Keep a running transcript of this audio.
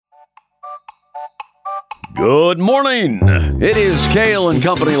Good morning. It is Kale and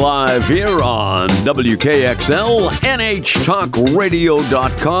Company live here on WKXL,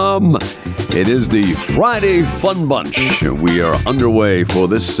 NHTalkRadio.com. It is the Friday Fun Bunch. We are underway for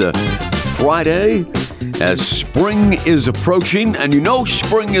this Friday as spring is approaching. And you know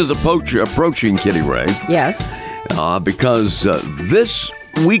spring is approaching, Kitty Ray. Yes. Because this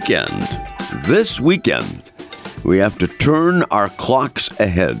weekend, we have to turn our clocks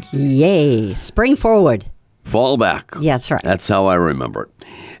ahead. Yay. Spring forward. Fall back. Yeah, that's right. That's how I remember it.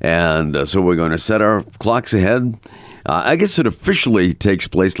 And so we're going to set our clocks ahead. I guess it officially takes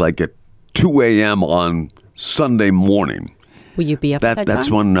place like at 2 a.m. on Sunday morning. Will you be up at that That's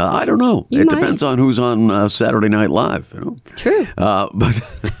time? when, I don't know. You It might. depends on who's on Saturday Night Live. You know? True. But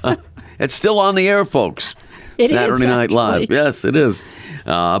it's still on the air, folks. It is, Saturday Night Live. actually. Yes, it is.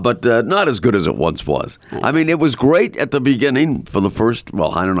 But not as good as it once was. I mean, it was great at the beginning for the first,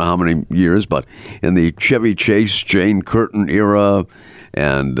 well, I don't know how many years, but in the Chevy Chase, Jane Curtin era,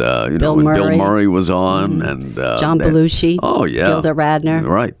 and, Bill when Bill Murray. Murray was on. And John Belushi. Oh, yeah. Gilda Radner.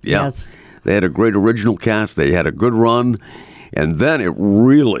 Right, yeah. Yes. They had a great original cast. They had a good run. And then it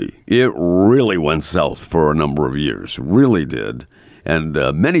really went south for a number of years. Really did. And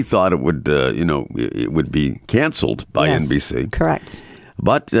many thought it would, it would be canceled by Yes, NBC. Correct.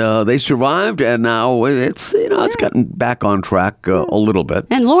 But they survived, and now it's gotten back on track a little bit.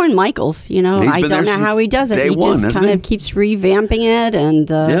 And Lorne Michaels, He's I been don't there know how since he does it. day He one, just hasn't kind he? of keeps revamping it, and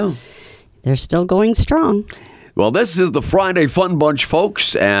Yeah. they're still going strong. Well, this is the Friday Fun Bunch,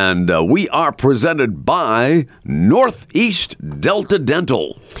 folks, and we are presented by Northeast Delta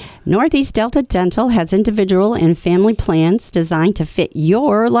Dental. Northeast Delta Dental has individual and family plans designed to fit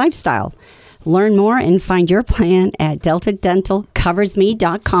your lifestyle. Learn more and find your plan at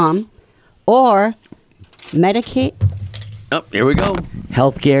deltadentalcoversme.com or Medicaid. Oh, here we go.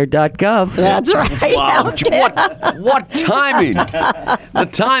 Healthcare.gov. That's right. Wow, what timing? The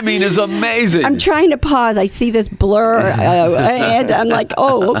timing is amazing. I'm trying to pause. I see this blur, and I'm like,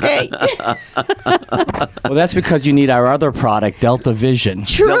 oh, okay. Well, that's because you need our other product, Delta Vision.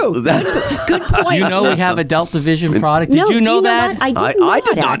 True. Good point. You know we have a Delta Vision product. Did No, you know do that? What? I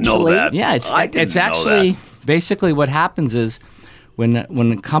did not know actually. that. Yeah, I didn't it's know actually that. basically what happens is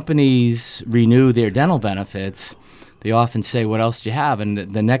when companies renew their dental benefits, they often say, "What else do you have?" And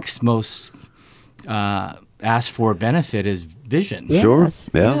the next most asked for benefit is vision. Yes. Sure.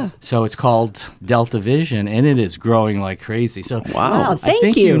 Yeah. So it's called Delta Vision, and it is growing like crazy. So Wow, I thank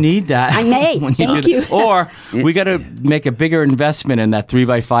think you need that. I may. when Thank do you. that. Or we got to make a bigger investment in that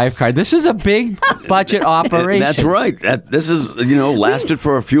 3x5 card. This is a big budget operation. That's right. This is, lasted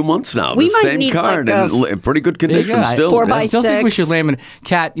for a few months now. We the might same need card like and in pretty good There you condition go. still. Four Yeah. by I still think we 6. should laminate.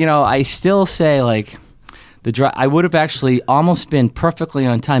 Kat, I still say like I would have actually almost been perfectly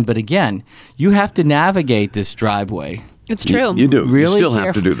on time, but again, you have to navigate this driveway. It's true. You do. Really you still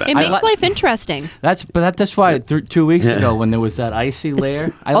have to careful. do that. It makes life interesting. That's why 2 weeks ago when there was that icy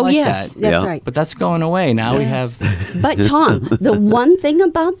layer, I like yes, that. that's Yeah. right. But that's going away. Now we have But Tom, the one thing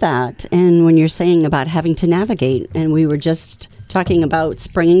about that, and when you're saying about having to navigate, and we were just talking about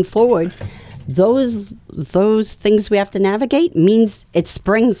springing forward, those things we have to navigate means it's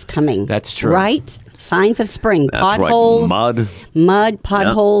spring's coming. That's true. Right? Signs of spring. That's Potholes. right. Mud,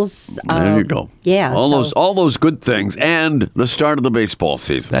 potholes. There you go. Yeah. All those good things and the start of the baseball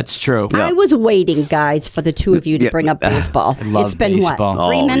season. that's true. I was waiting, guys, for the two of you to bring up baseball. love It's been baseball. what,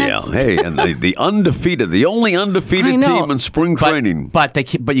 3 minutes? Yeah. Hey, and the undefeated, the only I undefeated know. team in spring training. But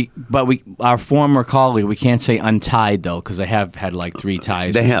our former colleague, we can't say untied though because they have had like 3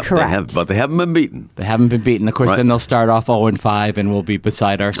 ties. They have, Correct. but they haven't been beaten. They haven't been beaten. Of course, Right. then they'll start off 0-5 and we'll be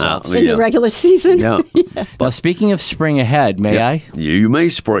beside ourselves. In the regular season? Yeah. Well, speaking of spring ahead, may I? You may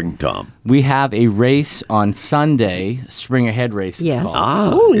spring, Tom. We have a race on Sunday, Spring Ahead race. It's Yes.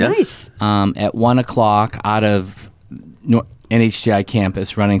 called, Oh, yes. nice. at 1:00 out of NHTI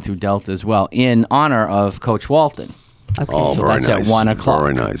campus, running through Delta as well, in honor of Coach Walton. Okay. Oh, So very that's at nice. 1:00.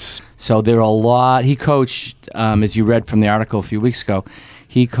 Very nice. So there are a lot. He coached, as you read from the article a few weeks ago,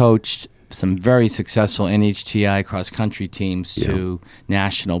 he coached some very successful NHTI cross-country teams to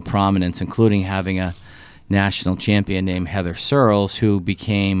national prominence, including having a national champion named Heather Searles, who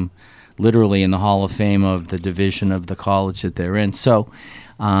became literally in the Hall of Fame of the division of the college that they're in. So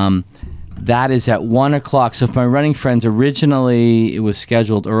that is at 1:00. So for my running friends, originally it was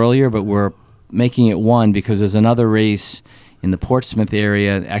scheduled earlier, but we're making it 1 because there's another race in the Portsmouth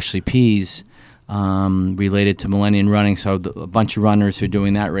area, actually Pease, related to Millennium Running. So a bunch of runners who are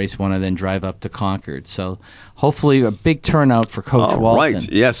doing that race want to then drive up to Concord. So hopefully a big turnout for Coach Walton.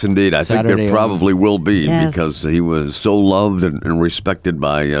 Right. Yes, indeed. I think Saturday there probably will be Yes. because he was so loved and respected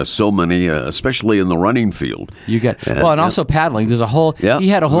by so many, especially in the running field. You get and also paddling. There's a whole. Yeah, He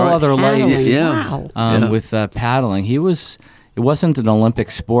had a whole right. other life. Paddling, Yeah. wow. With paddling. It wasn't an Olympic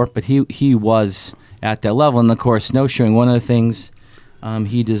sport, but he was at that level. And of course, snowshoeing. One of the things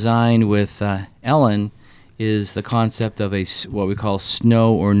he designed with Ellen is the concept of what we call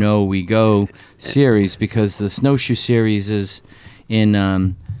Snow or No We Go series, because the snowshoe series is in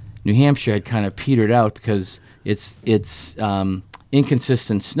New Hampshire had kind of petered out because it's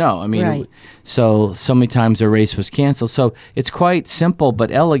inconsistent snow. I mean, Right. so many times a race was canceled. So it's quite simple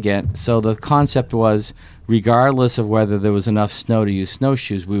but elegant. So the concept was, regardless of whether there was enough snow to use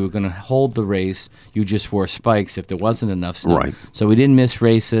snowshoes, we were going to hold the race. You just wore spikes if there wasn't enough snow. Right. So we didn't miss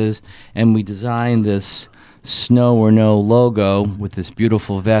races, and we designed this Snow or No logo with this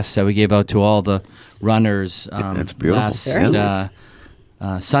beautiful vest that we gave out to all the runners That's beautiful. last Very nice.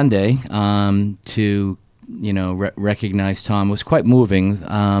 Sunday to recognize Tom. It was quite moving.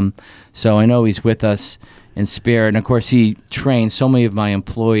 So I know he's with us in spirit. And, of course, he trained so many of my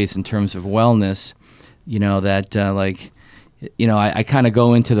employees in terms of wellness, that I kind of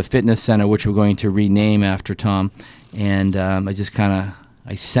go into the fitness center, which we're going to rename after Tom, and I just kind of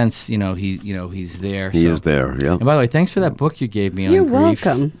I sense he's there. He is there, yeah. And by the way, thanks for that book you gave me on You're grief.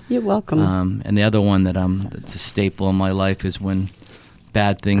 welcome. You're welcome. And the other one that's a staple in my life is when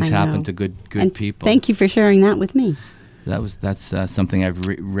bad things I happen know. to good And people. Thank you for sharing that with me. That's something I've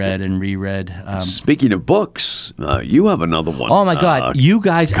read and reread. Speaking of books, you have another one. Oh my God! You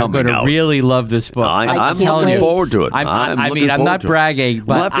guys are coming going to out. really love this book. I'm can't looking wait. forward to it. I'm looking not forward to it. bragging, We'll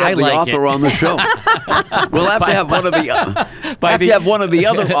but have to have I the like author it. on the show. We'll have to have one of the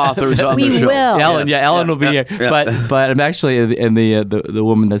other authors on We the show. will. Ellen will be here. yeah. But I'm actually in the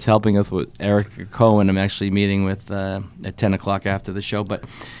woman that's helping us with Erica Cohen. I'm actually meeting with at 10 o'clock after the show. But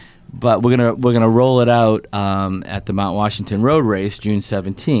we're gonna roll it out at the Mount Washington Road Race, June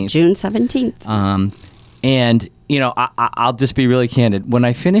 17th. June 17th. And I'll just be really candid. When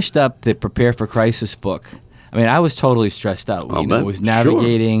I finished up the Prepare for Crisis book, I mean, I was totally stressed out. I'll bet. I was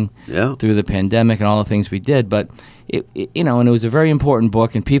navigating Yeah. through the pandemic and all the things we did. But and it was a very important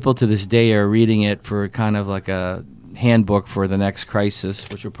book, and people to this day are reading it for kind of like a handbook for the next crisis,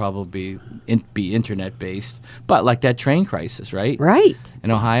 which will probably be internet based, but like that train crisis, right? Right.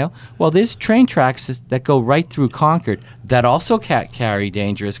 In Ohio. Well, there's train tracks that go right through Concord that also carry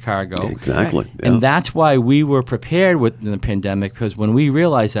dangerous cargo. Exactly. Yeah. And that's why we were prepared with the pandemic, because when we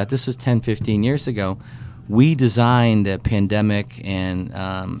realized that, this was 10, 15 years ago, we designed a pandemic and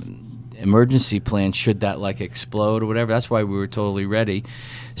emergency plan should that explode or whatever. That's why we were totally ready.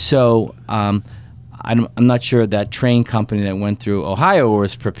 So I'm not sure that train company that went through Ohio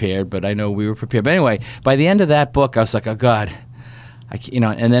was prepared, but I know we were prepared. But anyway, by the end of that book, I was like, oh God,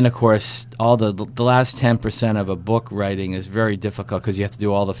 and then of course all the last 10% of a book writing is very difficult because you have to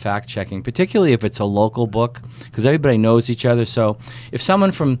do all the fact checking, particularly if it's a local book, because everybody knows each other. So if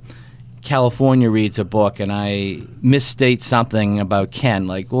someone from California reads a book and I misstate something about Ken,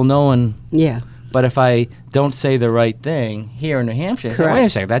 no one. Yeah. But if I don't say the right thing here in New Hampshire, I say, Correct. wait a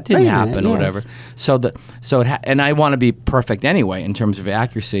second, that didn't Wait a minute, happen, or yes. whatever. And I want to be perfect anyway in terms of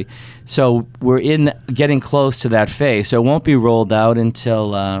accuracy. So we're getting close to that phase. So it won't be rolled out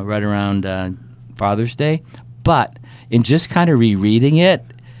until right around Father's Day. But in just kind of rereading it,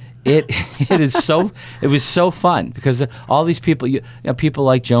 it was so fun because all these people, people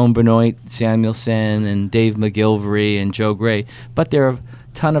like Joan Benoit Samuelson and Dave McGilvery and Joe Gray, but there are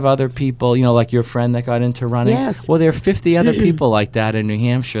ton of other people, like your friend that got into running. Yes. Well, there are 50 other people like that in New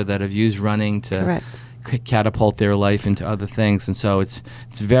Hampshire that have used running to Correct. catapult their life into other things. And so it's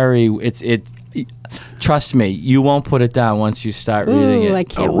trust me, you won't put it down once you start reading Ooh, I it.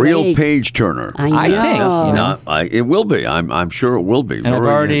 can't a real wait. page turner. I think, It will be. I'm sure it will be. And I've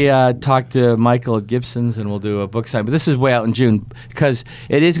already talked to Michael at Gibson's, and we'll do a book sign. But this is way out in June because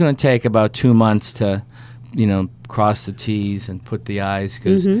it is going to take about 2 months to, cross the T's and put the I's.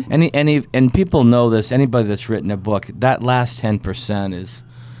 Because and people know this. Anybody that's written a book, that last 10% is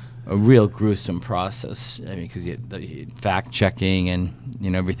a real gruesome process. I mean, because you fact checking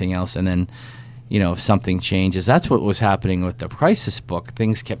and everything else, and then if something changes. That's what was happening with the Crisis book.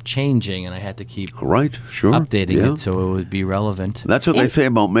 Things kept changing, and I had to keep Right, sure. updating it so it would be relevant. That's what they say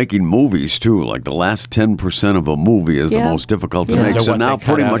about making movies too. Like the last 10% of a movie is the Yeah. most difficult to Yeah. make. So So what now they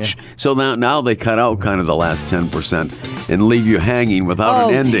cut pretty out, much. So now they cut out kind of the last 10% and leave you hanging without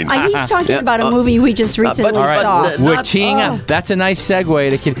an ending. He's talking Yeah, about a movie we just recently All right, saw. we're teeing up. That's a nice segue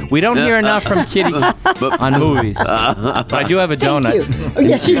to Kitty. We don't hear enough from Kitty on movies. But I do have a donut. Thank you. Oh,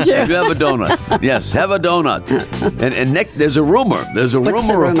 yes, you do. You have a donut. Yes, have a donut. And there's a rumor. There's a What's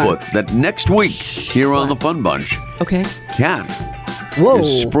the rumor rumor? afoot that next week here on the Fun Bunch, Okay. Kat Whoa.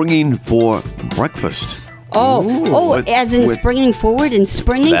 is springing for breakfast. Oh, as in with- springing forward and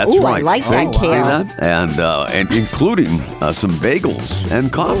springing? That's Ooh, right. I like See, that, see Kale. that? And including some bagels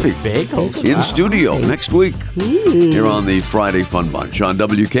and coffee. Bagels? In Wow. studio next week here on the Friday Fun Bunch on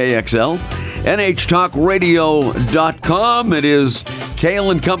WKXL, NHTalkRadio.com. It is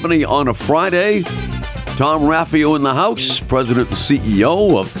Kale and Company on a Friday. Tom Raffio in the house, President and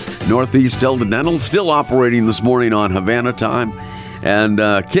CEO of Northeast Delta Dental, still operating this morning on Havana time. And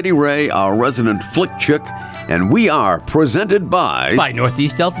Kitty Ray, our resident flick chick. And we are presented by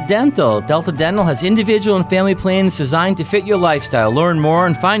Northeast Delta Dental. Delta Dental has individual and family plans designed to fit your lifestyle. Learn more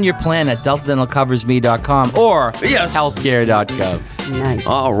and find your plan at deltadentalcoversme.com or Yes. healthcare.gov. Nice.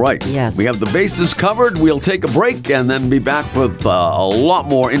 All right. Yes. We have the bases covered. We'll take a break and then be back with a lot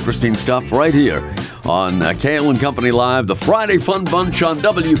more interesting stuff right here on Kale and Company Live, the Friday Fun Bunch on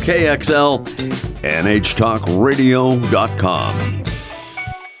WKXL, NHTalkRadio.com.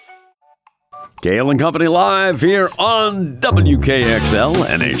 Kale and Company Live here on WKXL,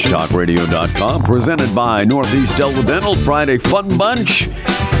 NHTalkRadio.com, presented by Northeast Delta Dental, Friday Fun Bunch.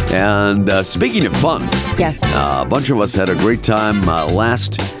 And speaking of fun, Yes. a bunch of us had a great time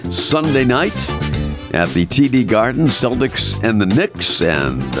last Sunday night at the TD Garden, Celtics and the Knicks,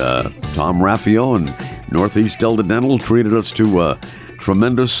 and Tom Raffio and Northeast Delta Dental treated us to a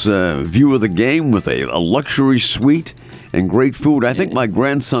tremendous view of the game with a luxury suite and great food. I think my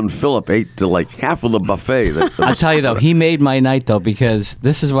grandson Philip ate like half of the buffet. I'll tell you though, he made my night though, because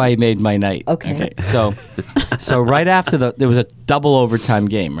this is why he made my night. Okay. So right after there was a double overtime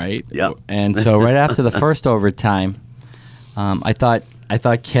game, right? Yep. And so right after the first overtime, I thought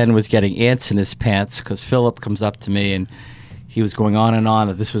Ken was getting ants in his pants because Philip comes up to me and he was going on and on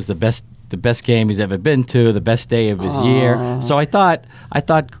that this was the best game he's ever been to, the best day of his year. So I thought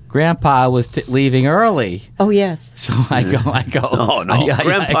Grandpa was leaving early. Oh, yes. So I go. Oh, no.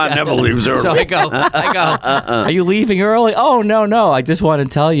 Grandpa never leaves early. So I go. Are you leaving early? Oh, no. I just want to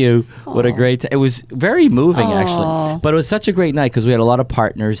tell you what a great. It was very moving, actually. But it was such a great night because we had a lot of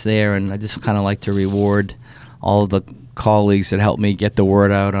partners there, and I just kind of like to reward all of the colleagues that helped me get the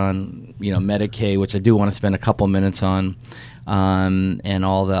word out on Medicaid, which I do want to spend a couple minutes on. And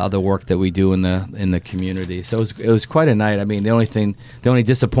all the other work that we do in the community. So it was quite a night. I mean, the only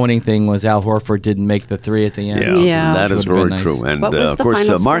disappointing thing was Al Horford didn't make the three at the end. Yeah. That is Which would've very been nice. true. And What was of the course,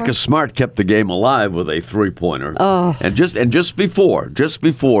 final score? Marcus Smart kept the game alive with a three-pointer. Oh. And just before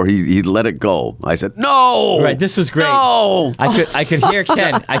he let it go, I said, "No!" Right, this was great. No! I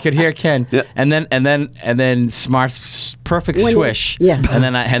could hear Ken. Yeah. And then Smart's perfect swish. Yeah. And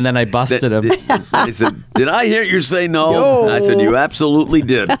then I busted him. I said, "Did I hear you say no?" I said, "You absolutely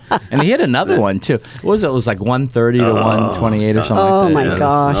did." And he hit another one too. What was it? It was like 130 to 128 or something Oh, like that. my Yes.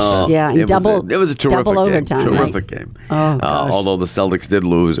 gosh. Oh, Yeah, and it double. it was a terrific double game. overtime. Terrific game. Oh, gosh. Although the Celtics did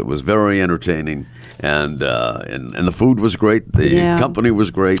lose, it was very entertaining, and the food was great. The Yeah. company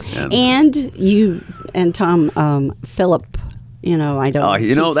was great, And you and Tom, Philip, I don't.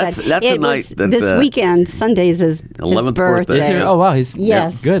 you know, he that's said a it night was that, this weekend. Sunday's his 11th birthday. birthday. Oh wow, he's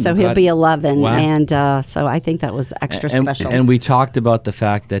Yes, good. so he'll Glad- be 11, Wow. and so I think that was extra special. And we talked about the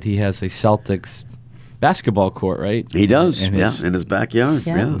fact that he has a Celtics basketball court, right? he does, And his- in his backyard.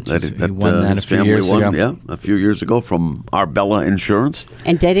 Yeah. Yeah, Which is- he won that his a few family years won. ago. Yeah, a few years ago from Arbella Insurance.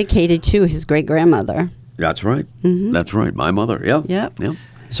 And dedicated to his great grandmother. That's right. That's right. My mother. Yeah. Yep. Yeah.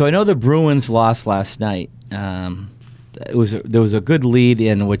 So I know the Bruins lost last night. There was a good lead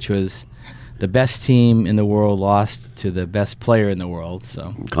in, which was the best team in the world lost to the best player in the world.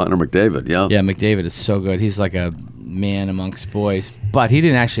 So Connor McDavid. Yeah. yeah, McDavid is so good. He's like a man amongst boys, but he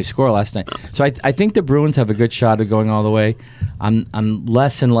didn't actually score last night. So I think the Bruins have a good shot of going all the way. I'm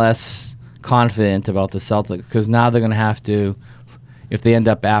less and less confident about the Celtics because now they're going to have to. If they end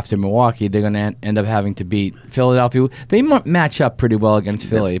up after Milwaukee, they're going to end up having to beat Philadelphia. They match up pretty well against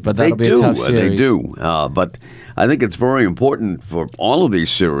Philly, but that'll be a tough series. They do. But I think it's very important for all of these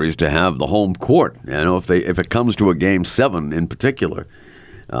series to have the home court. If it comes to a Game 7 in particular,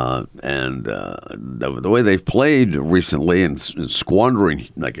 And the way they've played recently and squandering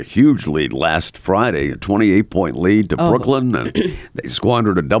like a huge lead last Friday, a 28-point lead to Brooklyn, and they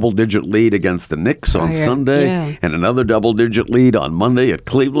squandered a double-digit lead against the Knicks on Sunday, and another double-digit lead on Monday at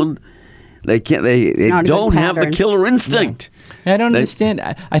Cleveland. They can't. They don't have the killer instinct. I don't understand.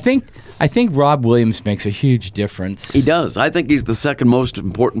 I think Rob Williams makes a huge difference. He does. I think he's the second most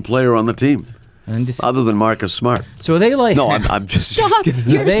important player on the team. Other than Marcus Smart. So are they like... No, I'm just kidding.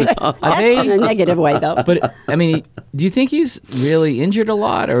 That's in a negative way, though. But, I mean, do you think he's really injured a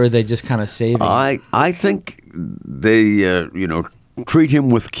lot, or are they just kind of saving? I think they, treat him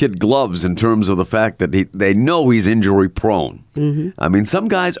with kid gloves in terms of the fact that they know he's injury prone. Mm-hmm. I mean, some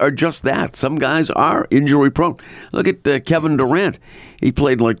guys are just that. Some guys are injury prone. Look at Kevin Durant. He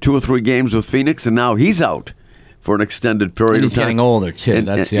played like 2 or 3 games with Phoenix, and now he's out for an extended period and of time. He's getting older, too.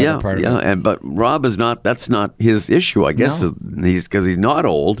 That's the other part of it. But Rob is not, that's not his issue, I guess. No. Because he's not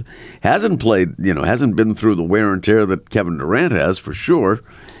old. Hasn't played, hasn't been through the wear and tear that Kevin Durant has, for sure.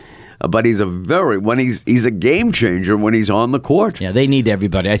 But he's he's a game changer when he's on the court. Yeah, they need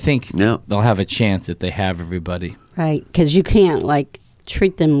everybody. I think they'll have a chance if they have everybody. Right, because you can't,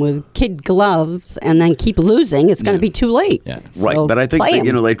 treat them with kid gloves and then keep losing. It's going to be too late. Yeah. So right, but I think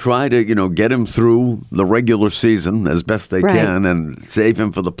that, they try to get him through the regular season as best they can and save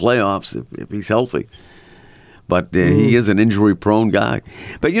him for the playoffs if he's healthy. But he is an injury-prone guy.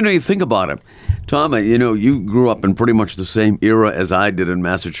 But, you think about him. Tom, you grew up in pretty much the same era as I did in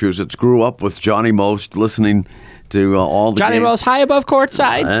Massachusetts. Grew up with Johnny Most, listening to all the Johnny games. Most high above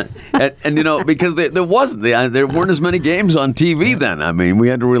courtside. And because there weren't as many games on TV then. I mean, we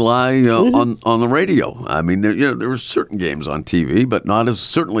had to rely on the radio. I mean, there were certain games on TV, but not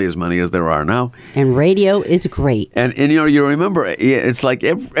certainly as many as there are now. And radio is great. And you remember, it's like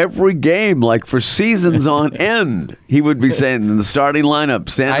every game, like for seasons on end, he would be saying in the starting lineup,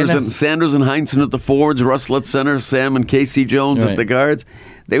 Sanders and Heinsohn at the forwards, Russell at center, Sam and Casey Jones at the guards.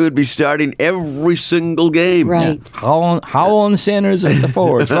 They would be starting every single game. Right. Yeah. Howell and Sanders at the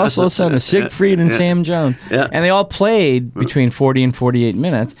forwards, Russell at center, Siegfried and Sam Jones. Yeah. And they all played between 40 and 48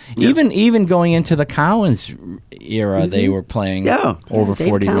 minutes. Yeah. Even going into the Cowens era, they were playing over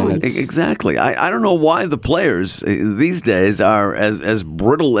 40 minutes. Exactly. I don't know why the players these days are as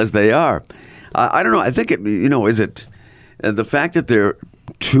brittle as they are. I don't know. I think is it the fact that they're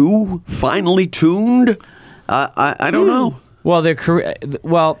too finely tuned? I don't know. Well,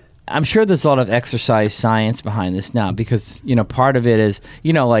 I'm sure there's a lot of exercise science behind this now because, part of it is,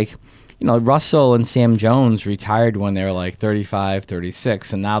 Russell and Sam Jones retired when they were like 35,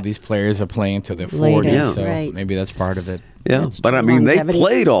 36, and now these players are playing to their 40s, so maybe that's part of it. Yeah, but I mean, they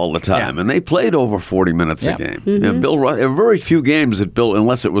played all the time, and they played over 40 minutes a game. Mm-hmm. There were very few games that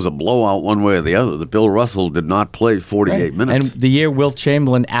unless it was a blowout one way or the other, that Bill Russell did not play 48 minutes. And the year Wilt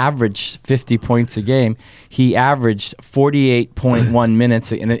Chamberlain averaged 50 points a game, he averaged 48.1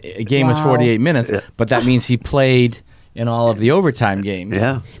 minutes. And a game was 48 minutes, but that means he played in all of the overtime games.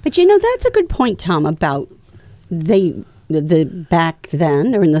 Yeah. But that's a good point, Tom, about the back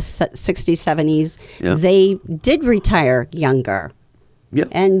then, or in the 60s, 70s, they did retire younger. Yeah.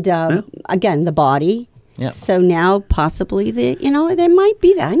 And again, the body. Yeah. So now possibly there might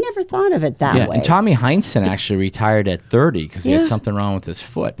be that. I never thought of it that way. And Tommy Heinsohn actually retired at 30 because he had something wrong with his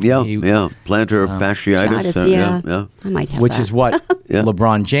foot. Yeah, plantar fasciitis. I might have which that. is what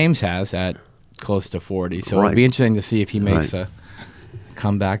LeBron James has at close to 40. So it'll be interesting to see if he makes a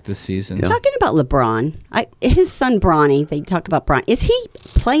comeback this season. Yeah. Talking about LeBron, his son Bronny, they talk about Bronny. Is he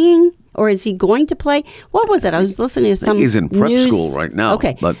playing or is he going to play? What was it? I was listening to some he's in prep news. School right now.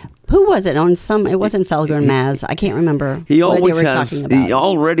 Okay. But who was it on some? It wasn't Felger and Maz. I can't remember. He what always they were has. talking about. He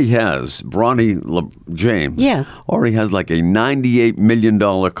already has. Bronny James. Yes. Already has like a $98 million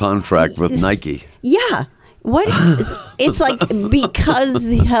contract with Nike. Yeah. What? It's like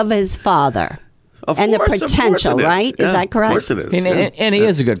because of his father. And the potential, right? Is that correct? Of course it is. And he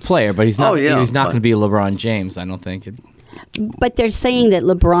is a good player, but he's not. He's not going to be LeBron James, I don't think. But they're saying that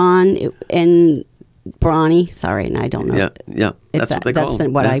LeBron and Bronny, sorry, and I don't know. Yeah. That's what they call him. That's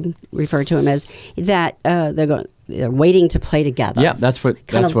what I refer to him as. That they're waiting to play together. Yeah, that's what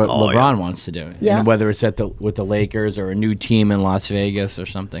LeBron wants to do. Yeah. And whether it's with the Lakers or a new team in Las Vegas or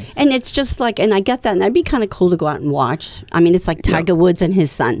something. And it's just like, and I get that, and that'd be kind of cool to go out and watch. I mean, it's like Tiger Woods and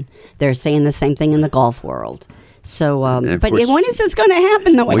his son. They're saying the same thing in the golf world. So, but when is this going to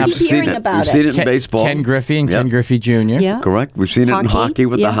happen, though? I keep hearing about it. We've seen it in baseball. Ken Griffey and Ken Griffey Jr. Yeah. Correct. We've seen it in hockey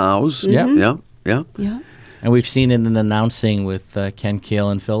with the House. Yeah. Yeah. And we've seen it in announcing with Ken Keel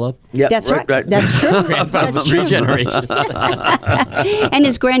and Philip. Yeah, That's right. That's true. That's Three true. generations. And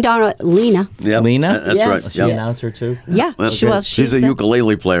his granddaughter, Lena. Yeah, Lena? That's Yes. right. Is she an Yeah. announcer too? Yeah, Okay. She's a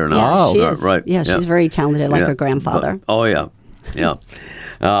ukulele player now. Yeah, Oh, she right, is. right. Yeah, she's Yeah. very talented, like Yeah. her grandfather. Oh yeah, yeah.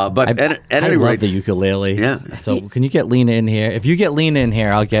 But at any I love rate, the ukulele. Yeah. So can you get Lena in here? If you get Lena in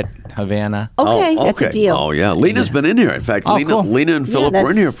here, I'll get Havana. Okay, that's a deal. Oh yeah, Lena's been in here. In fact, Oh, Lena, cool. Lena and Philip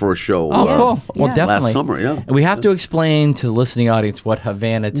were in here that's- for a show. Oh, Yes, cool. Well, yeah. definitely. Last summer, yeah. And we have to explain to the listening audience what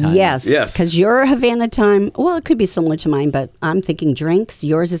Havana time Yes, Yes. because your Havana time, well, it could be similar to mine, but I'm thinking drinks.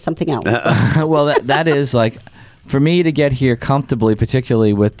 Yours is something else. is. Well, that is like, for me to get here comfortably,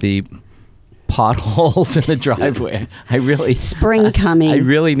 particularly with the potholes in the driveway, I really Spring coming. I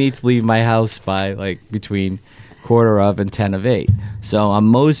really need to leave my house by like between 7:45 and 7:50. So I'm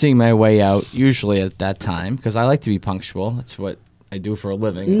moseying my way out usually at that time because I like to be punctual. That's what I do for a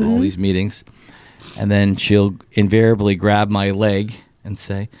living, all these meetings. And then she'll invariably grab my leg and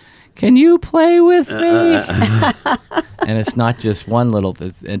say, "Can you play with me?" And it's not just one little,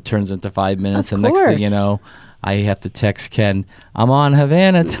 it turns into 5 minutes. Of And next thing you course. know, I have to text Ken, "I'm on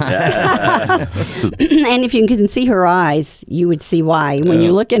Havana time." And if you can see her eyes, you would see why. When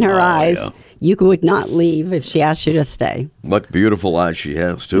you look in her eyes, yeah. you would not leave if she asked you to stay. What beautiful eyes she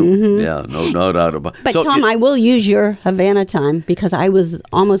has too. Yeah, no doubt about. But Tom, I will use your Havana time because I was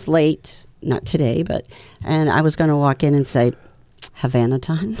almost late, not today, and I was going to walk in and say, Havana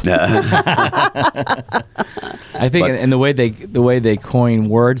time. I think, and the way they coin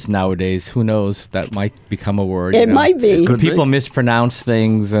words nowadays, who knows? That might become a word. It might be. could People be. mispronounce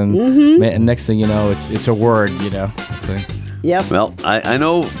things, and, and next thing you know, it's a word. It's a, Yep. Well, I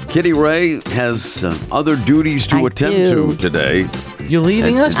know Kitty Ray has other duties to I attend do. to today. you're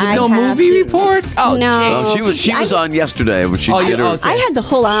leaving us with I no have movie to- report? Oh, No. Well, she was on yesterday when she Oh, did you- her okay. I had the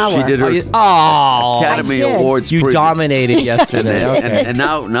whole hour. she did her Academy I did. Awards. You pre- dominated yesterday. and, Okay. and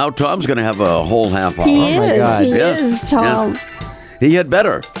now Tom's going to have a whole half hour. He my is. God. He Yes, is, Tom. yes. He had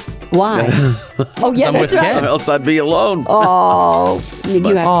better. Why? Oh, yeah, I'm that's with right. Ken. Else I'd be alone. Oh, you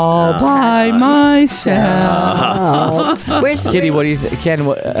have. All by myself. Where's Kitty, what do you think? Ken,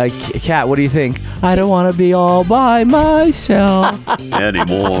 Kat, what do you think? I don't want to be all by myself.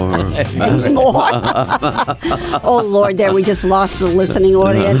 Anymore. more? Oh Lord, there we just lost the listening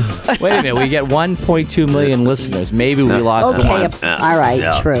audience. Wait a minute, we get 1.2 million listeners. Maybe we lost Okay, one. all right,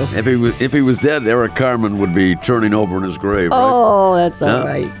 Yeah. true. If he was dead, Eric Carmen would be turning over in his grave. Right? Oh, that's all Yeah.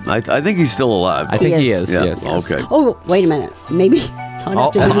 right. I think he's still alive. I think he Yes. is, Yeah, yes. okay. Oh, wait a minute. Maybe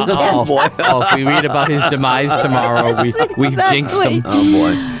I'll have to do it again. If we read about his demise tomorrow, we've jinxed him. Oh,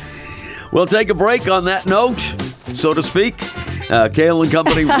 boy. We'll take a break on that note, so to speak. Kale and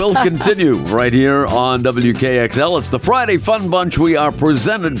Company will continue right here on WKXL. It's the Friday Fun Bunch. We are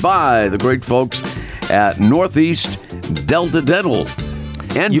presented by the great folks at Northeast Delta Dental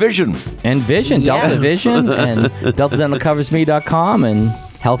and Vision. And Vision, Delta Yes. Vision, and DeltaDentalCoversMe.com and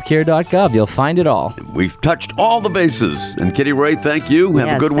healthcare.gov. You'll find it all. We've touched all the bases. And Kitty Ray, thank you. Have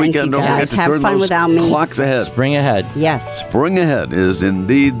a Yes, good thank weekend. you, Don't forget guys. to Have turn fun those without me. clocks ahead. Spring ahead. Yes. Spring ahead is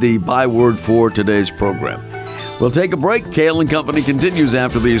indeed the byword for today's program. We'll take a break. Kale and Company continues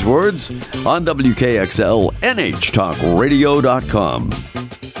after these words on WKXL, NHTalkRadio.com.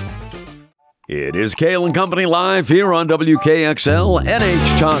 It is Kale and Company live here on WKXL,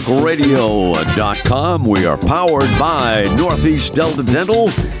 NHTalkRadio.com. We are powered by Northeast Delta Dental,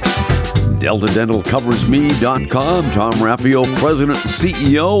 DeltaDentalCoversMe.com. Tom Raffio, President and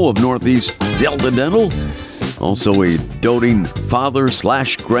CEO of Northeast Delta Dental. Also a doting father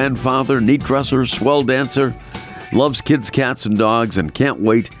 / grandfather, neat dresser, swell dancer, loves kids, cats, and dogs, and can't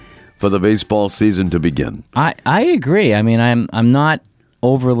wait for the baseball season to begin. I agree. I mean, I'm not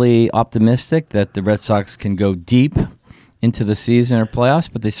overly optimistic that the Red Sox can go deep into the season or playoffs,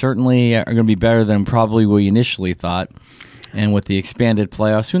 but they certainly are going to be better than probably we initially thought. And with the expanded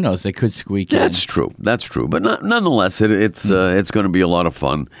playoffs, who knows? They could squeak in. That's true. That's true. But nonetheless, it's going to be a lot of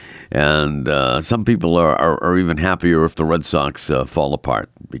fun. And some people are even happier if the Red Sox fall apart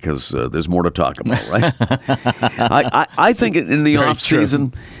because there's more to talk about, right? I think in the Very off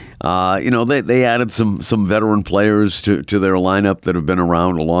season, they added some veteran players to their lineup that have been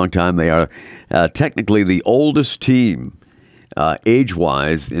around a long time. They are technically the oldest team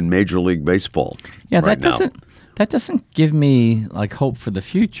age-wise in Major League Baseball. Yeah, right now. that doesn't give me like hope for the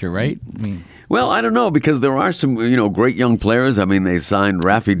future, right? I mean, Well, I don't know because there are some, great young players. I mean, they signed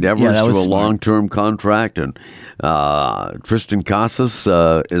Rafi Devers that to a was smart. long-term contract, and Tristan Casas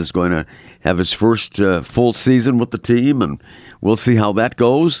is going to have his first full season with the team, and we'll see how that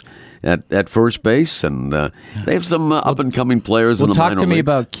goes. at first base, and they have some up-and-coming players in the minor leagues. Talk to me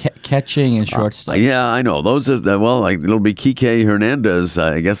about catching and shortstop. Yeah, I know. Those are, it'll be Kike Hernandez,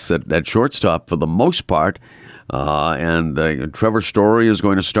 I guess, at shortstop for the most part. And Trevor Story is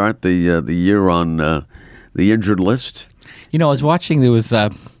going to start the year on the injured list. You know, I was watching, I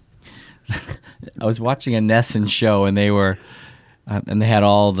was watching a NESN show, and they were, and they had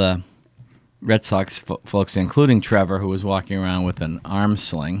all the Red Sox folks, including Trevor, who was walking around with an arm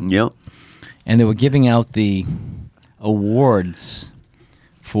sling. Yep. And they were giving out the awards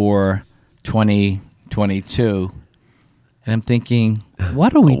for 2022. And I'm thinking,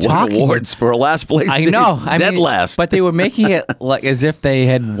 what are we talking about? Awards for a last place I team. know. Dead last. But they were making it like as if they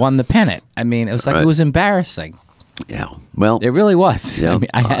had won the pennant. I mean, it was like, Right. It was embarrassing. Yeah. Well, It really was. yeah, I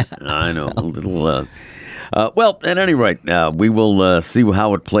mean, I know. A little. Well, at any rate, we will see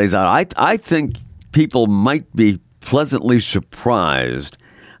how it plays out. I think people might be pleasantly surprised.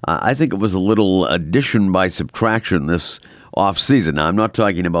 I think it was a little addition by subtraction this offseason. Now, I'm not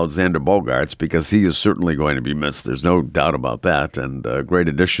talking about Xander Bogaerts because he is certainly going to be missed. There's no doubt about that, and a great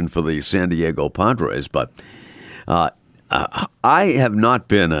addition for the San Diego Padres. But I have not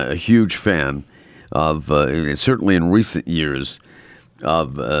been a huge fan of, certainly in recent years,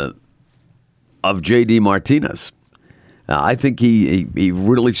 of J.D. Martinez. I think he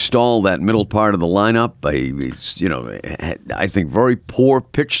really stalled that middle part of the lineup. I think very poor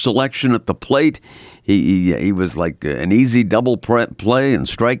pitch selection at the plate. He was like an easy double play and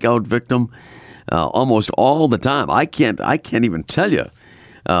strikeout victim almost all the time. I can't even tell you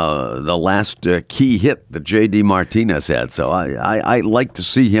the last key hit that J.D. Martinez had. So I like to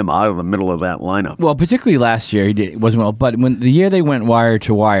see him out of the middle of that lineup. well, particularly last year, he wasn't well. But when the year they went wire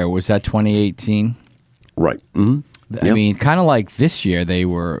to wire, was that 2018? Right. Mm-hmm. I mean, kind of like this year, they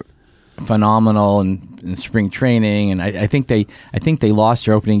were phenomenal in spring training, and I think they lost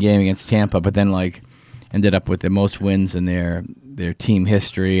their opening game against Tampa, but then ended up with the most wins in their team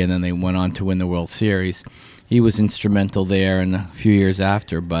history, and then they went on to win the World Series. He was instrumental there, and a few years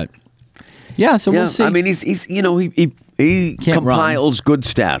after, but we'll see. I mean, he compiles good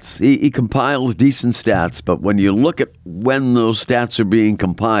stats. He compiles decent stats, but when you look at when those stats are being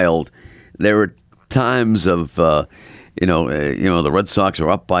compiled, there are times of the Red Sox are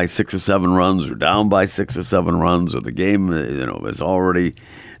up by 6 or 7 runs, or down by 6 or 7 runs, or the game is already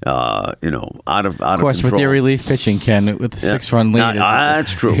out of of course, control. with their relief pitching, Ken, with the 6-run lead,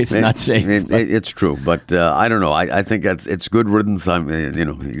 that's true. It's not safe. It's true, but I don't know. I think it's good riddance.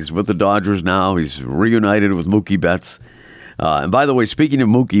 He's with the Dodgers now. He's reunited with Mookie Betts. And by the way, speaking of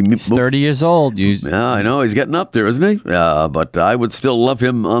Mookie, He's 30 years old. Yeah, I know he's getting up there, isn't he? But I would still love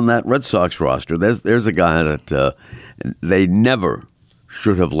him on that Red Sox roster. There's a guy that they never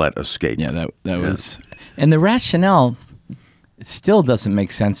should have let escape. Yeah, that was, and the rationale still doesn't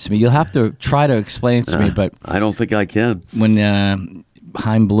make sense to me. You'll have to try to explain it to me, but I don't think I can. When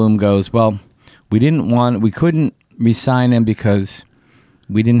Chaim Bloom goes, well, we couldn't re-sign him because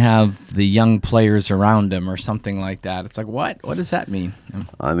we didn't have the young players around him or something like that. It's like, what? What does that mean?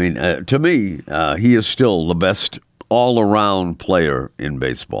 I mean, to me, he is still the best all-around player in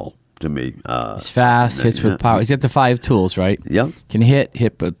baseball, to me. He's fast, hits with power. He's got the 5 tools, right? Yep. Can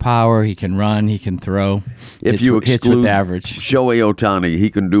hit with power. He can run. He can throw. If hits you with exclude average. Shohei Ohtani, he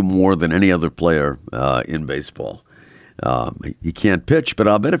can do more than any other player in baseball. He can't pitch, but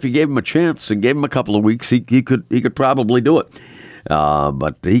I'll bet if you gave him a chance and gave him a couple of weeks, he could probably do it.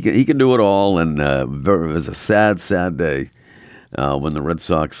 But he can do it all, and it was a sad day when the Red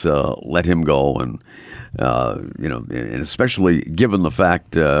Sox let him go, and and especially given the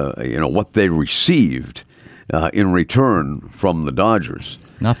fact what they received in return from the Dodgers.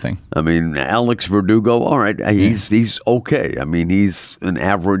 Nothing. I mean, Alex Verdugo, all right, he's okay. I mean, he's an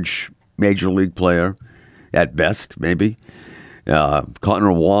average major league player at best, maybe.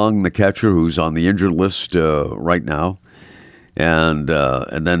 Connor Wong, the catcher, who's on the injured list right now. And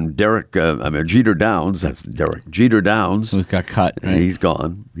then Jeter Downs. That's Derek Jeter Downs. Who's got cut? Right? He's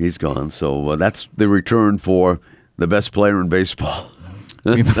gone. So that's the return for the best player in baseball.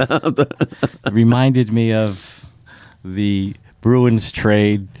 Reminded me of the Bruins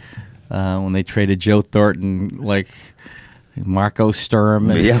trade when they traded Joe Thornton, like Marco Sturm.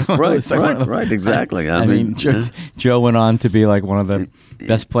 Yeah, right, exactly. I mean, Joe went on to be like one of the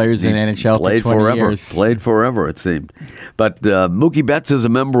best players in NHL for 20 years. Played forever, it seemed. But Mookie Betts is a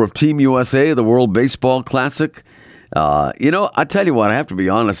member of Team USA, the World Baseball Classic. I tell you what, I have to be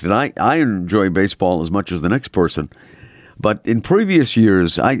honest, and I enjoy baseball as much as the next person. But in previous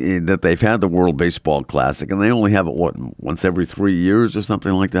years that they've had the World Baseball Classic, and they only have it, once every 3 years or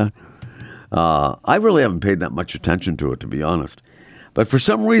something like that, I really haven't paid that much attention to it, to be honest. But for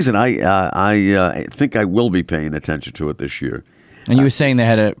some reason, I think I will be paying attention to it this year. And you were saying they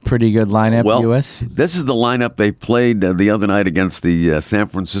had a pretty good lineup, Well, U.S.? this is the lineup they played the other night against the San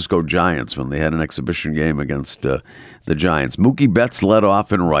Francisco Giants when they had an exhibition game against the Giants. Mookie Betts led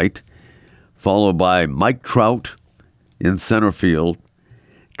off in right, followed by Mike Trout in center field,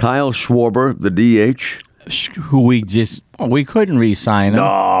 Kyle Schwarber, the DH. Who we couldn't re-sign him.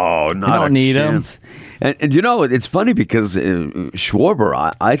 No, not don't a need him. chance. And you know, it's funny because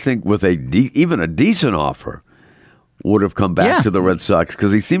Schwarber, I think with even a decent offer, would have come back to the Red Sox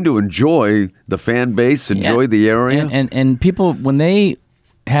because he seemed to enjoy the fan base, enjoy the area. And people, when they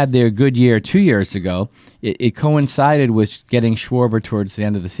had their good year 2 years ago, it coincided with getting Schwarber towards the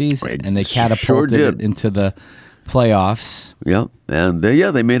end of the season, and they catapulted it into the playoffs. Yeah, and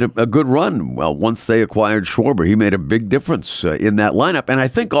they made a good run. Well, once they acquired Schwarber, he made a big difference in that lineup, and I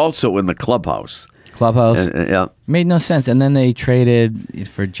think also in the clubhouse. Yeah. Made no sense. And then they traded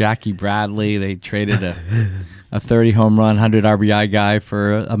for Jackie Bradley. They traded a 30 home run, 100 RBI guy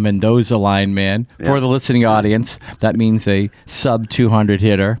for a Mendoza lineman. Yeah. For the listening audience, that means a sub 200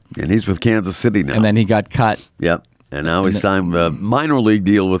 hitter. And he's with Kansas City now. And then he got cut. Yep. And now he signed a minor league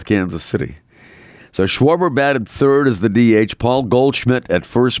deal with Kansas City. So Schwarber batted third as the DH, Paul Goldschmidt at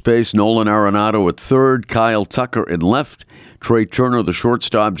first base, Nolan Arenado at third, Kyle Tucker in left, Trey Turner, the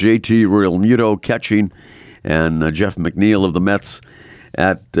shortstop, JT Realmuto catching, and Jeff McNeil of the Mets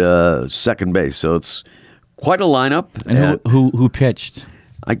at second base. So it's quite a lineup. And who pitched?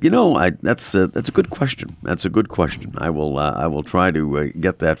 That's a good question. That's a good question. I will try to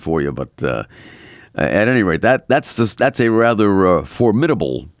get that for you. But at any rate, that's a rather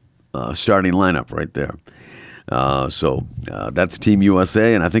formidable starting lineup right there. So that's Team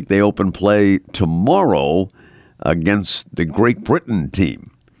USA, and I think they open play tomorrow against the Great Britain team.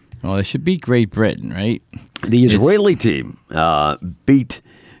 Well, they should beat Great Britain, right? The Israeli team beat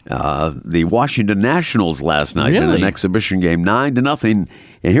the Washington Nationals last night in an exhibition game, 9-0. And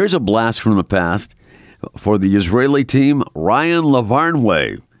here's a blast from the past for the Israeli team. Ryan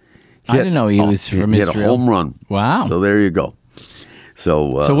Lavarnway. I didn't know he was from Israel. He had a home run. Wow. So there you go.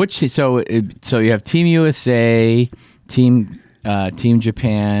 So you have Team USA, Team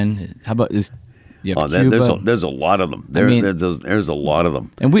Japan. How about this? You have Cuba. There's a lot of them. There's a lot of them.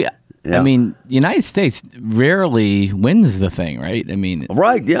 And the United States rarely wins the thing, right?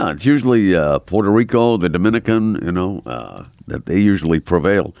 Right, yeah. It's usually Puerto Rico, the Dominican, that they usually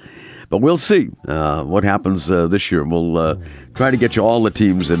prevail. But we'll see what happens this year. We'll try to get you all the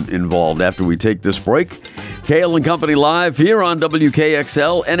teams involved after we take this break. Kale and Company live here on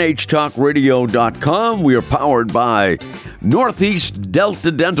WKXL, NHTalkRadio.com. We are powered by Northeast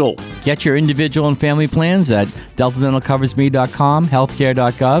Delta Dental. Get your individual and family plans at DeltaDentalCoversMe.com,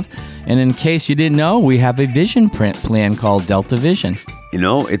 healthcare.gov. And in case you didn't know, we have a vision plan called Delta Vision.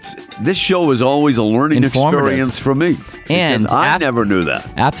 This show is always a learning experience for me. And I never knew that.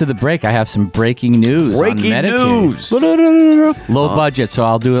 After the break, I have some breaking news. Breaking news. Low budget, so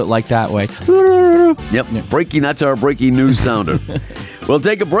I'll do it like that way. Yep. Breaking. That's our breaking news sounder. We'll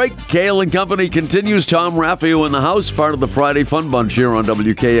take a break. Kale and Company continues. Tom Raffio in the house, part of the Friday Fun Bunch here on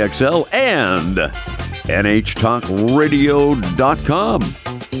WKXL and NHTalkRadio.com.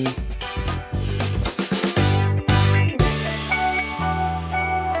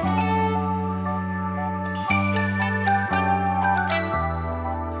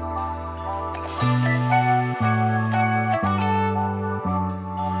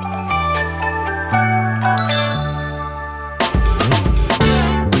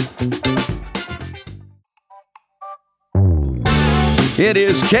 It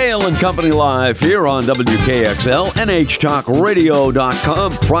is Kale and Company live here on WKXL,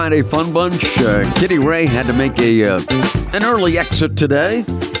 NHTalkRadio.com. Friday Fun Bunch. Kitty Ray had to make an early exit today.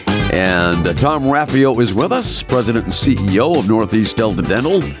 And Tom Raffio is with us, President and CEO of Northeast Delta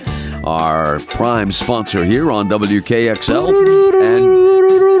Dental, our prime sponsor here on WKXL.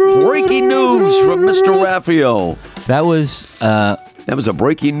 And breaking news from Mr. Raffio. That was a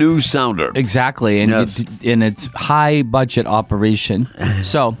breaking news sounder. Exactly, and it's high budget operation.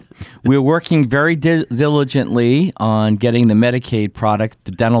 So we're working very diligently on getting the Medicaid product,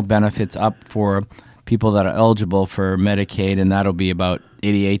 the dental benefits, up for people that are eligible for Medicaid, and that'll be about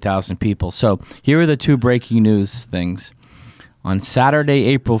 88,000 people. So here are the two breaking news things. On Saturday,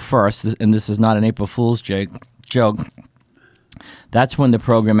 April 1st, and this is not an April Fool's joke, that's when the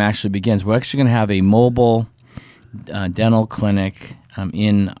program actually begins. We're actually going to have a mobile dental clinic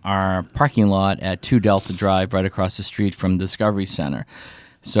in our parking lot at 2 Delta Drive, right across the street from Discovery Center.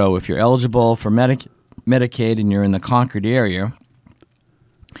 So if you're eligible for Medicaid and you're in the Concord area,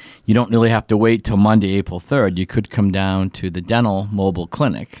 you don't really have to wait till Monday, April 3rd. You could come down to the dental mobile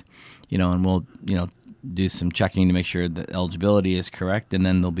clinic, and we'll, do some checking to make sure that eligibility is correct, and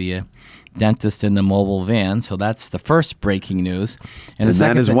then there'll be a dentist in the mobile van. So that's the first breaking news. And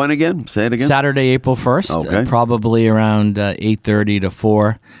that is when again? Say it again. Saturday, April 1st, Okay. Probably around 8:30 to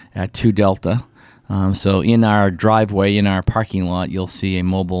 4 at 2 Delta. So in our driveway, in our parking lot, you'll see a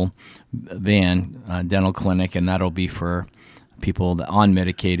mobile van dental clinic, and that'll be for people on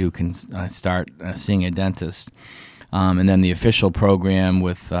Medicaid who can start seeing a dentist. And then the official program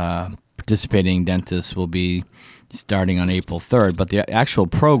with participating dentists will be starting on April 3rd. But the actual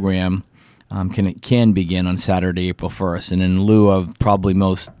program can begin on Saturday, April 1st. And in lieu of probably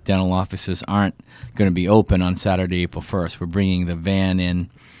most dental offices aren't going to be open on Saturday, April 1st, we're bringing the van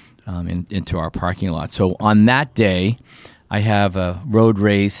into our parking lot. So on that day, I have a road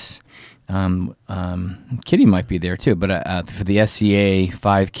race. Kitty might be there too, but for the SCA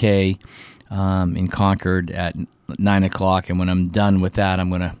 5K in Concord at 9 o'clock. And when I'm done with that, I'm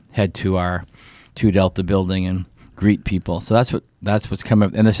going to head to our 2 Delta building and greet people. So that's what's coming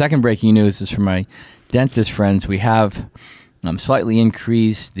up. And the second breaking news is for my dentist friends. We have slightly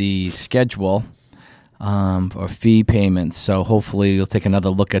increased the schedule for fee payments. So hopefully you'll take another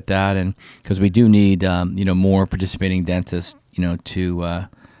look at that, and because we do need more participating dentists to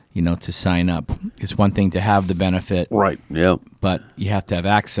sign up. It's one thing to have the benefit, Right. Yeah. but you have to have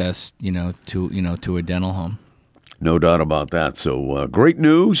access to a dental home. No doubt about that. So great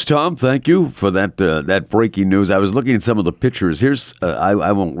news, Tom. Thank you for that breaking news. I was looking at some of the pictures. Here's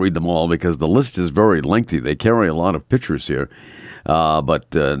I won't read them all because the list is very lengthy. They carry a lot of pictures here,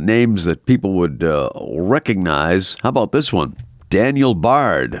 but names that people would recognize. How about this one? Daniel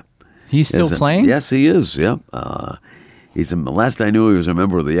Bard. He's still playing? Yes, he is. Yeah. Last I knew, he was a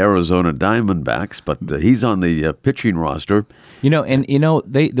member of the Arizona Diamondbacks, but he's on the pitching roster.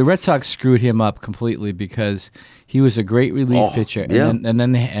 The Red Sox screwed him up completely because he was a great relief pitcher, and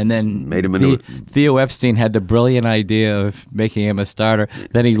then Made him into Theo Epstein had the brilliant idea of making him a starter.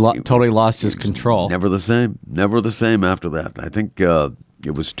 Then he totally lost his control. Never the same after that. I think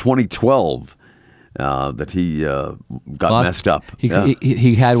it was 2012 that he got messed up.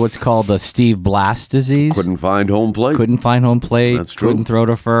 He had what's called the Steve Blass disease. Couldn't find home plate. That's true. Couldn't throw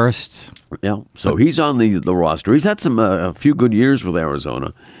to first. Yeah, so he's on the roster. He's had a few good years with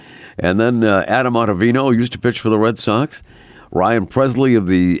Arizona. And then Adam Ottavino used to pitch for the Red Sox. Ryan Presley of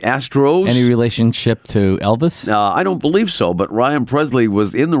the Astros. Any relationship to Elvis? I don't believe so, but Ryan Presley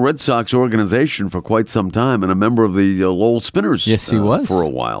was in the Red Sox organization for quite some time and a member of the Lowell Spinners. Yes, he was. For a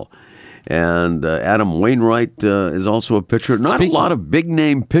while. And Adam Wainwright is also a pitcher. Not a lot of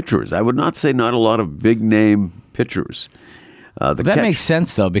big-name pitchers. I would not say not a lot of big-name pitchers. That makes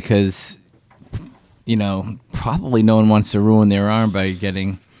sense, though, because, probably no one wants to ruin their arm by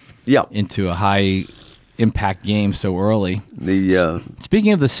getting into a high-impact game so early.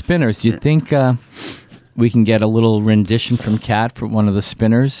 Speaking of the Spinners, do you think we can get a little rendition from Cat for one of the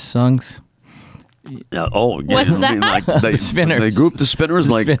Spinners songs? What's that? Like the Spinners. They grouped the Spinners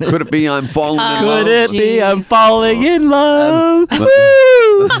like, could it be I'm falling in love? Could it be I'm falling in love?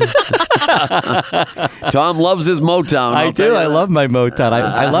 Tom loves his Motown. I do. I love my Motown.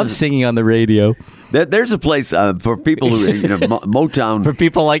 I love singing on the radio. There's a place for people who, Motown. For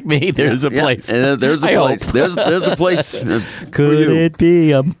people like me, there's a place. There's a place. There's a place. Could it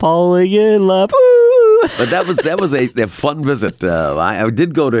be I'm falling in love? But that was a fun visit. I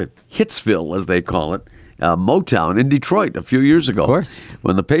did go to Hitsville, as they call it, Motown in Detroit a few years ago. Of course.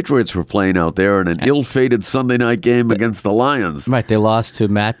 When the Patriots were playing out there in an ill-fated Sunday night game against the Lions. Right, they lost to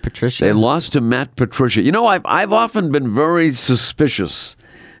Matt Patricia. I've often been very suspicious.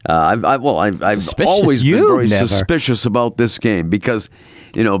 I've always been very suspicious about this game because,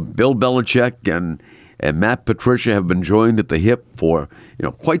 Bill Belichick and Matt Patricia have been joined at the hip for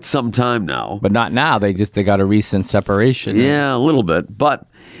quite some time now. But not now. They got a recent separation. Yeah, a little bit. But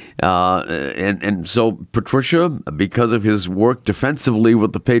and so Patricia, because of his work defensively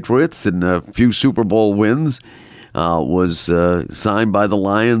with the Patriots and a few Super Bowl wins, was signed by the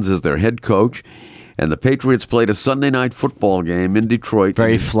Lions as their head coach. And the Patriots played a Sunday night football game in Detroit.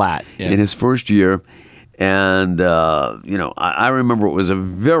 Very flat. In his first year. And, I remember it was a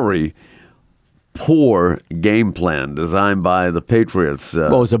very poor game plan designed by the Patriots. It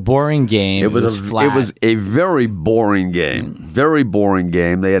was a boring game. It was flat. It was a very boring game. Very boring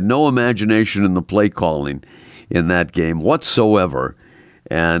game. They had no imagination in the play calling in that game whatsoever.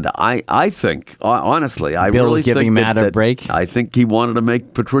 And I think, honestly, I Bill really giving think Matt a break. I think he wanted to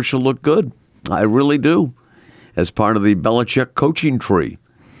make Patricia look good. I really do, as part of the Belichick coaching tree.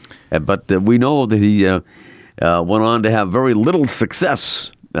 But we know that he went on to have very little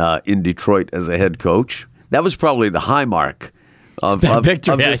success in Detroit as a head coach. That was probably the high mark of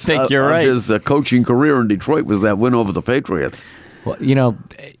victory. I think you're right. His coaching career in Detroit was that win over the Patriots. Well,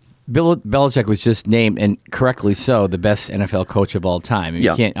 Bill Belichick was just named, and correctly so, the best NFL coach of all time.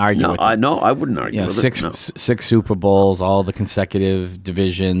 You can't argue with it. No, I wouldn't argue with six, it. No. 6 Super Bowls, all the consecutive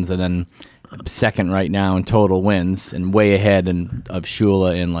divisions, and then second right now in total wins, and way ahead of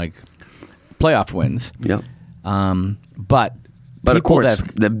Shula in like playoff wins. Yeah. But of course,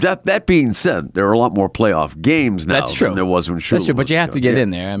 that being said, there are a lot more playoff games now that's true. than there was when Shula That's true, but you have to get in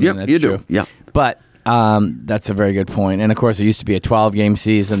there. I mean, that's you true. do. Yeah. But that's a very good point. And of course, it used to be a 12-game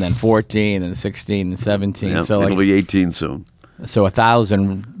season, then 14, and 16, and 17. Yeah, so it'll be 18 soon. So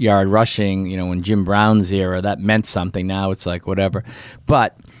 1,000-yard rushing, when Jim Brown's era, that meant something. Now it's like whatever.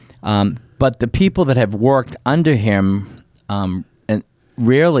 But the people that have worked under him and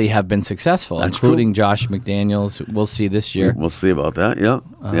rarely have been successful, including Josh McDaniels. We'll see this year. We'll see about that. Yeah,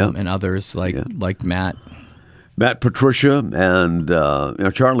 and others like Matt. Matt Patricia and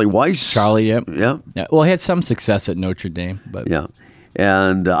Charlie Weiss. Charlie, yeah. Well, he had some success at Notre Dame, but yeah.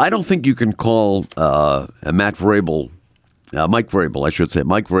 And I don't think you can call Mike Vrabel,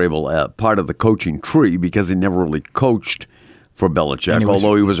 part of the coaching tree because he never really coached for Belichick,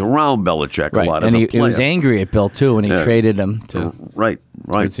 although he was around Belichick a lot as a player. And he was angry at Bill, too, when he traded him. Right.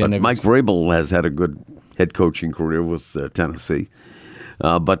 But Mike Vrabel has had a good head coaching career with Tennessee.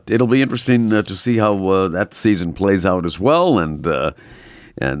 But it'll be interesting to see how that season plays out as well, and the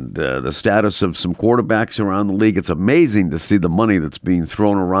status of some quarterbacks around the league. It's amazing to see the money that's being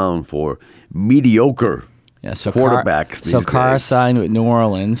thrown around for mediocre quarterbacks these days. Carr signed with New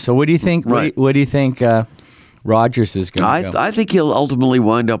Orleans. So what do you think? Right. What do you think Rodgers is going to go? I think he'll ultimately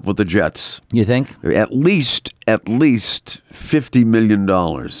wind up with the Jets. You think? At least $50 million,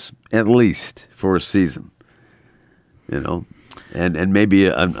 at least for a season. And maybe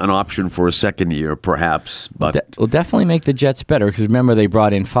an option for a second year, perhaps. But will definitely make the Jets better because remember they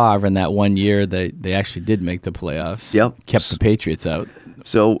brought in Favre in that 1 year they actually did make the playoffs. Yep, kept the Patriots out.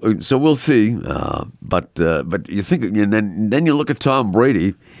 So we'll see. But you think, and then you look at Tom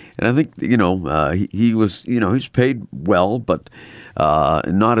Brady, and I think he was he's paid well, but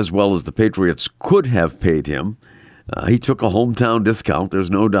not as well as the Patriots could have paid him. He took a hometown discount.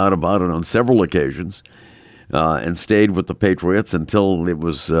 There's no doubt about it on several occasions. And stayed with the Patriots until it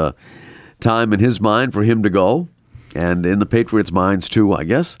was time in his mind for him to go, and in the Patriots' minds too, I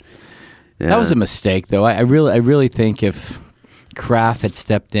guess. That was a mistake, though. I really think if Kraft had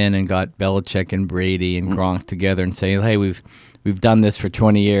stepped in and got Belichick and Brady and Gronk together and saying, "Hey, we've done this for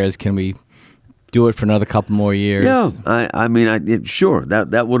 20 years. Can we do it for another couple more years?" Yeah, I mean, sure,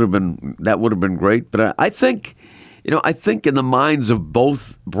 that would have been great. But I think, I think in the minds of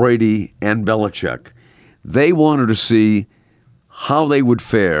both Brady and Belichick, they wanted to see how they would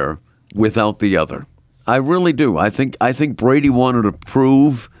fare without the other. I really do. I think Brady wanted to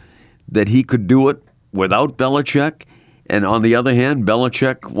prove that he could do it without Belichick, and on the other hand,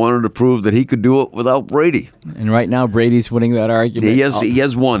 Belichick wanted to prove that he could do it without Brady. And right now, Brady's winning that argument. He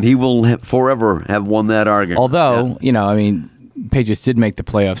has won. He will forever have won that argument. Although, Patriots did make the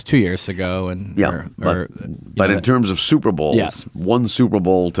playoffs 2 years ago, and but in terms of Super Bowls, one Super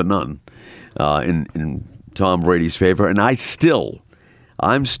Bowl to none. In Tom Brady's favor, and I'm still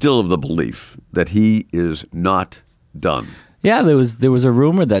of the belief that he is not done. Yeah, there was a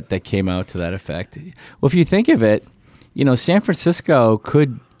rumor that came out to that effect. Well, if you think of it, San Francisco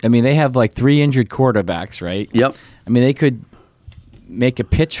could. I mean, they have like 3 injured quarterbacks, right? Yep. I mean, they could make a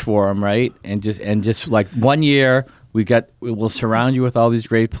pitch for them, right? And just like 1 year. We'll surround you with all these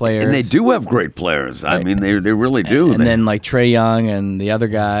great players. And they do have great players. Right. I mean, they really do. And then like Trae Young and the other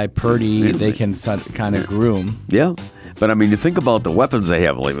guy, Purdy, they can kind of groom. Yeah. But I mean, you think about the weapons they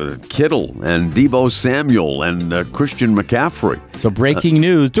have, like Kittle and Deebo Samuel and Christian McCaffrey. So breaking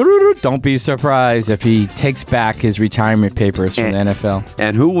news, don't be surprised if he takes back his retirement papers from the NFL.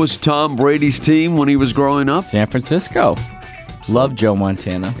 And who was Tom Brady's team when he was growing up? San Francisco. Love Joe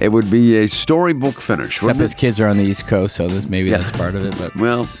Montana. It would be a storybook finish. Except his kids are on the East Coast, so that's part of it. But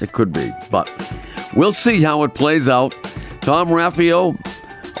well, it could be. But we'll see how it plays out. Tom Raffio,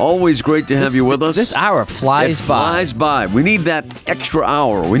 always great to have you with us. This hour flies by. We need that extra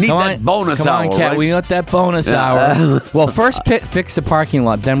hour. We need that bonus hour. Come on, Kat. Right? We want that bonus hour. Well, first fix the parking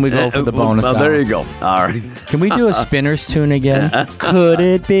lot, then we go for the bonus hour. There you go. All right. Can we do a Spinners tune again? Could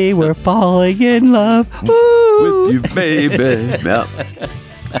it be we're falling in love? With you, baby.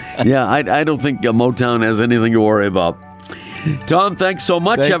 Yeah, I don't think Motown has anything to worry about. Tom, thanks so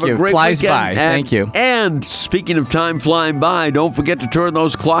much. Thank Have you. a great Flies weekend. by. And, Thank you. And speaking of time flying by, don't forget to turn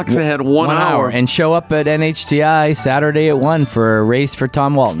those clocks ahead 1 hour. And show up at NHTI Saturday at 1 for a race for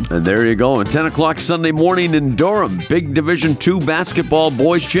Tom Walton. And there you go. And 10 o'clock Sunday morning in Durham, big Division II basketball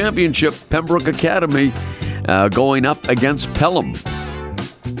boys championship, Pembroke Academy going up against Pelham.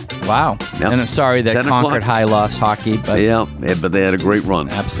 Wow. Yep. And I'm sorry that 10 Concord o'clock. High lost hockey, but Yeah, but they had a great run.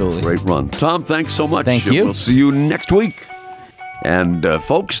 absolutely. Great run. Tom, thanks so much. Thank you. We'll see you next week. And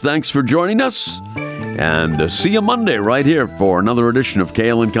folks, thanks for joining us. And see you Monday right here for another edition of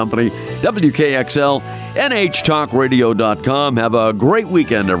Kale & Company, WKXL, NHTalkRadio.com. Have a great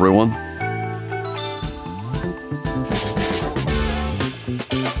weekend, everyone.